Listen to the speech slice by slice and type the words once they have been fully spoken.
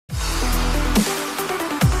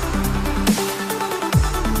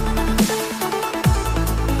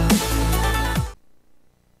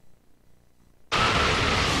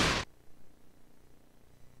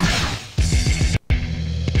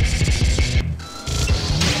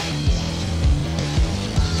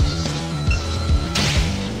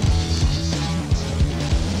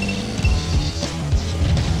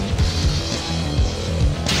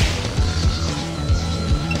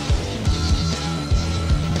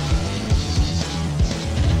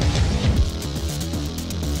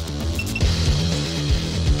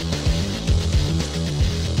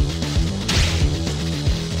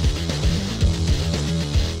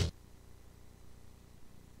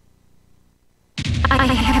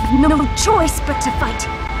I have no choice but to fight.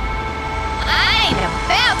 I ain't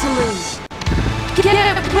about to lose. Get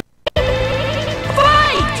ready!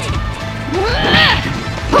 Fight!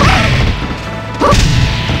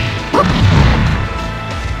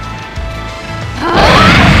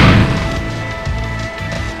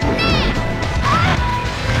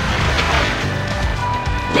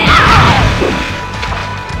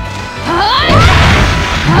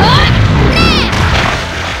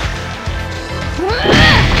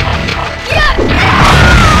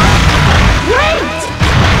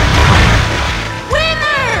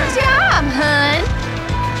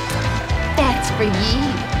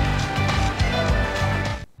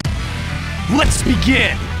 Let's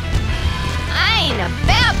begin! I ain't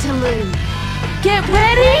about to lose. Get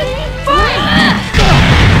ready, fight!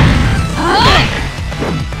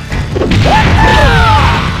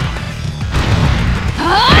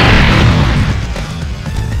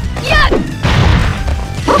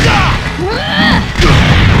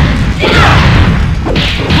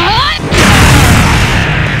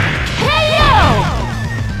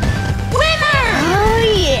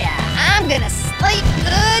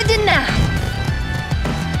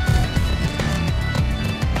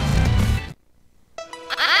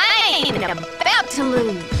 About to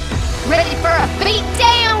lose. Ready for a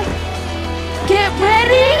beatdown? Get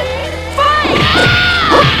ready, fight!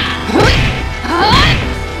 Great!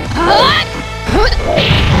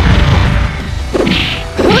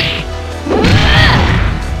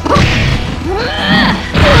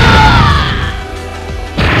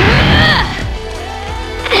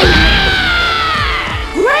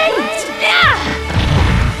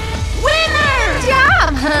 Winner!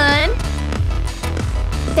 Job, hun!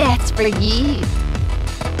 That's for you.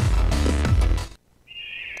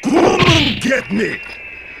 Come and get me!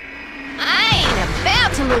 I ain't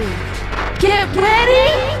about to lose. Get ready,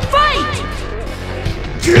 fight!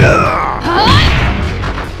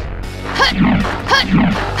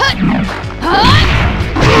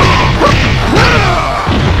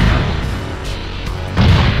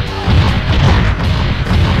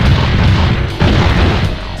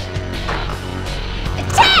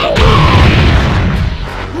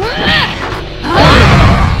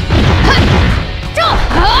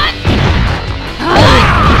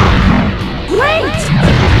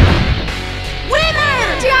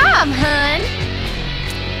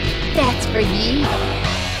 That's for you.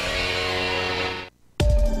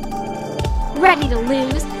 Ready to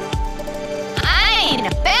lose? I ain't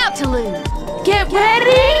about to lose. Get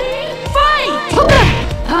ready, fight!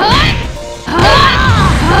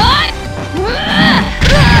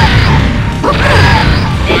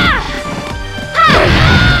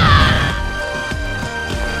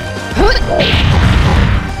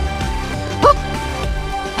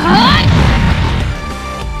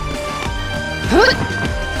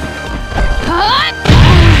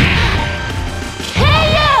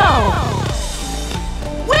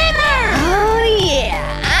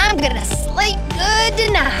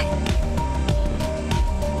 Tonight.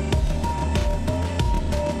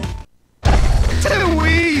 Too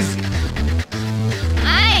easy! I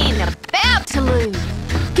ain't about to lose.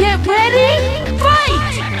 Get ready, fight!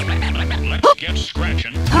 Let's get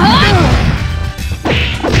scratching.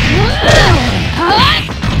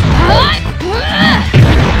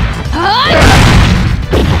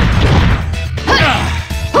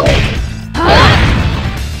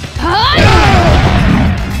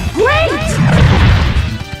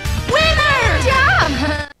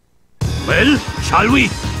 Well, shall we?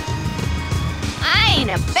 I ain't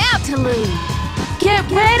about to lose. Get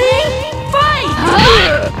ready, fight!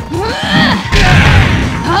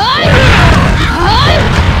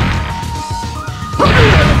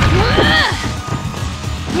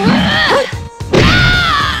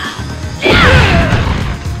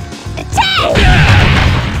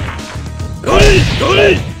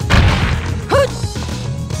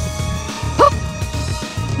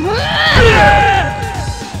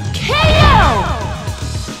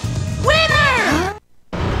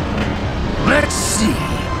 Let's see.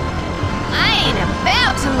 I ain't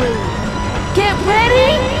about to lose. Get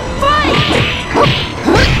ready, fight!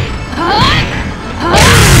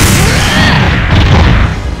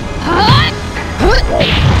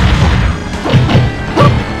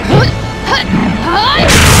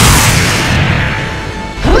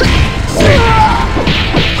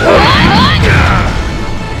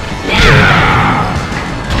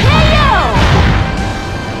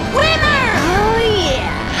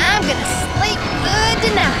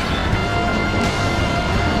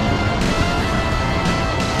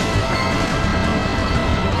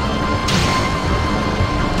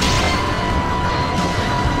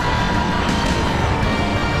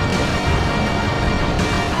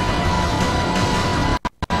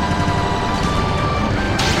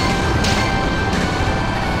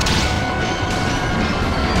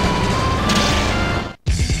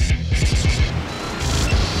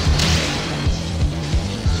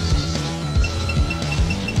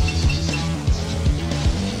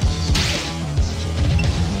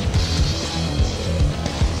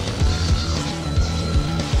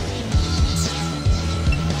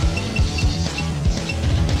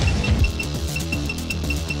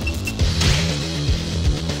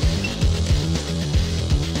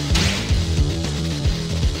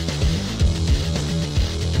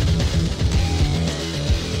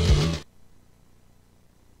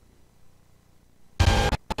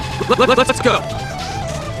 Let's go.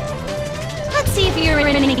 Let's see if you're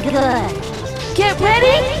any good. Get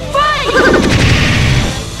ready, fight!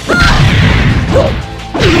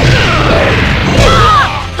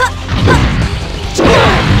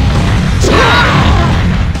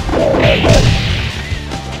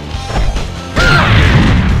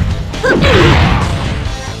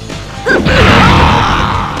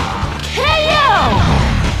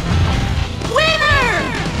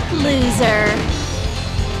 Loser.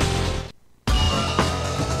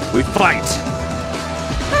 We fight!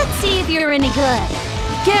 Let's see if you're any good.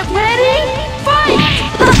 Get ready, fight!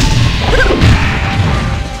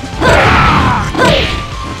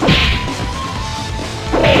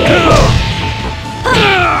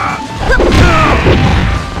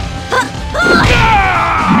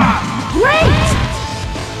 Great!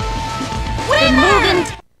 Winner!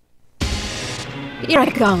 Here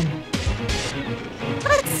I come.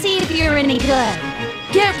 Let's see if you're any good.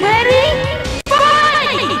 Get ready,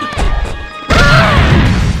 fight!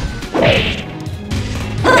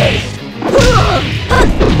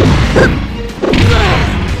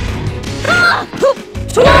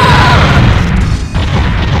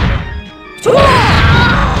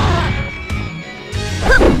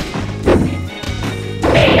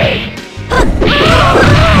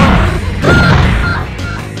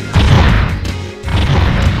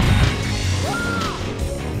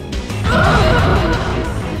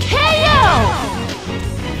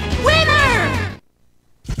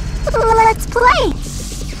 Let's play!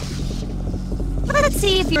 Let's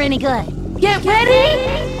see if you're any good. Get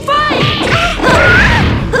ready, fight!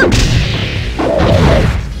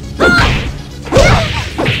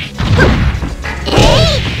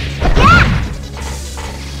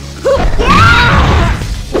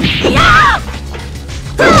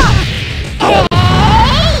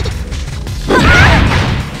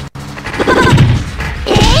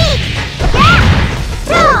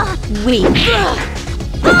 Weak.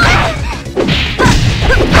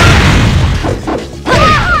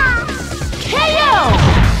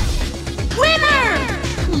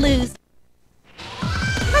 Lose.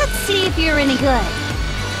 Let's see if you're any good.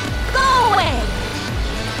 Go away!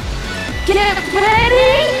 Get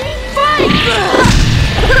ready, fight!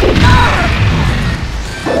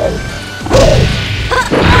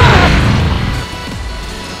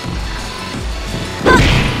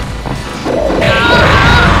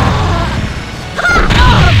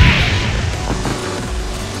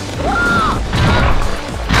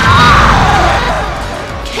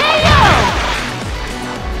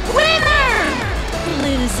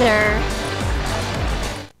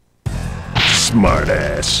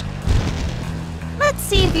 Smartass. Let's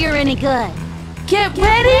see if you're any good. Get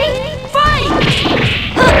ready, fight!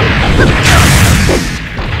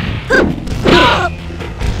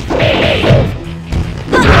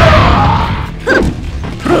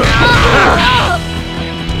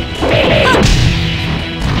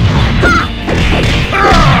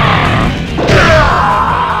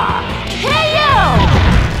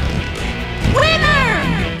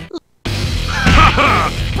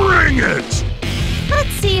 Bring it! Let's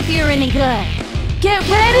see if you're any good. Get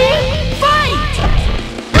ready, fight!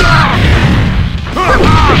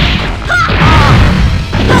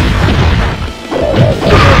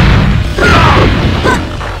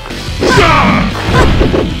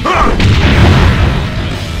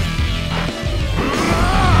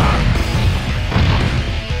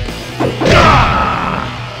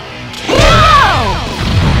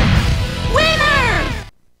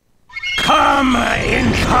 Come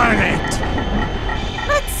incarnate!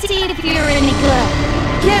 Let's see if you're any good.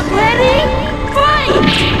 Get ready, fight!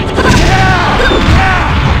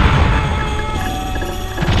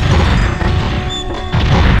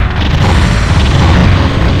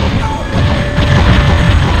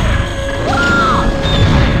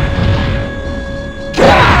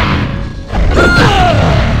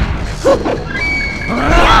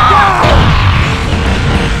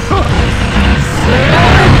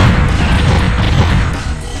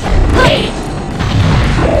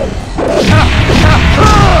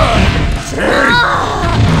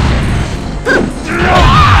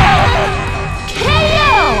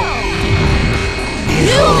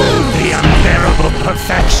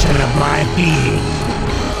 Perfection of my being.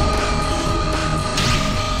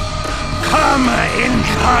 Come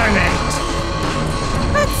incarnate!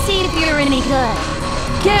 Let's see if you're any good.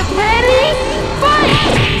 Get ready, fight!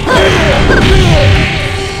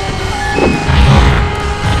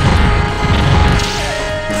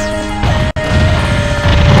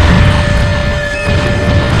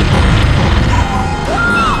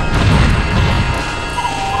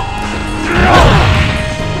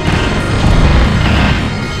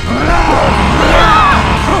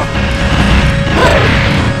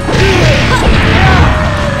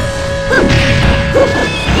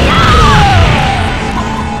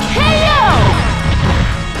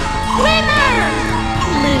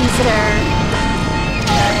 loser!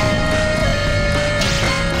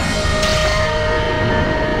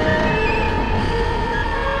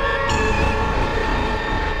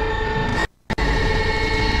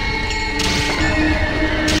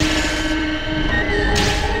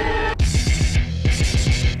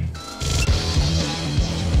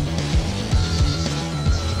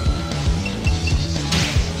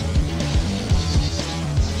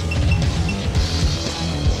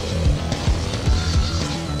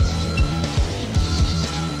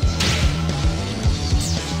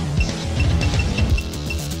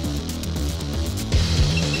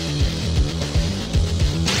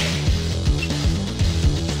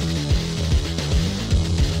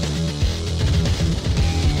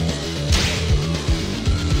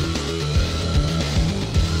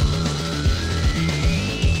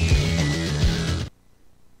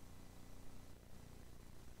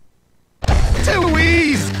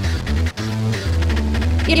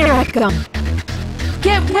 Here I come.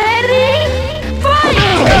 Get ready, fight!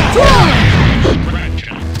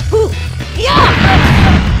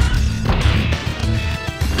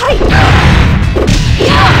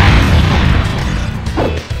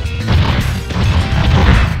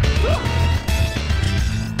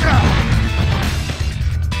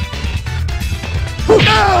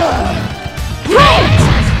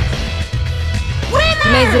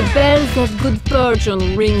 May the bells of good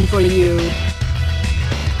fortune ring for you.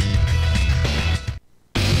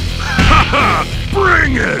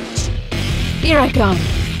 Bring it! Here I come.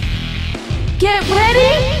 Get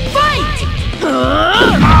ready, fight!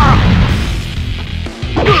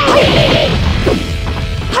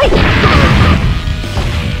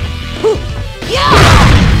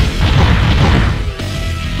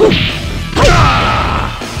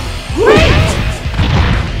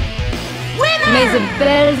 May the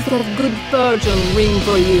bells of good fortune ring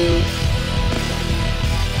for you.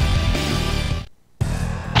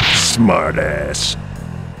 Smartass.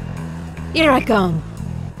 Here I come.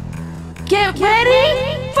 Get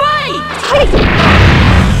ready, fight!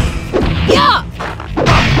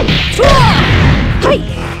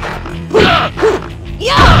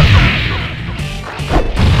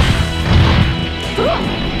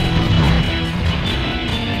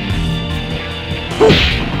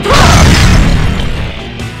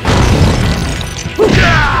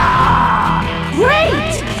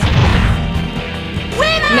 Great!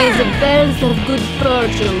 May the bells of good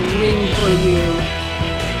fortune ring for you.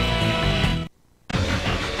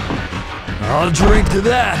 I'll drink to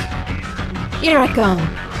that. Here I come.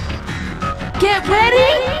 Get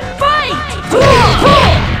ready, fight!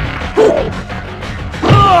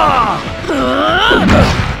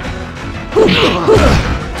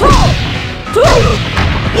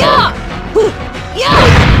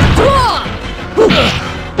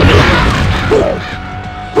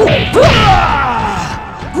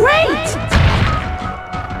 Great!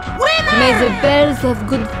 May the bells of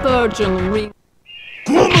good fortune ring.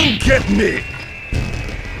 Come and get me!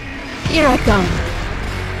 Here I come.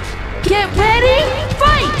 Get ready,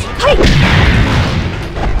 fight!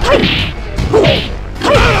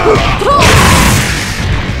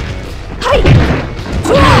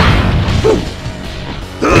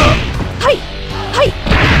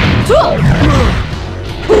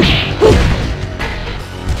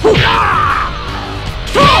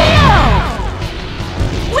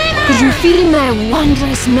 Could you feel my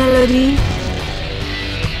wondrous melody?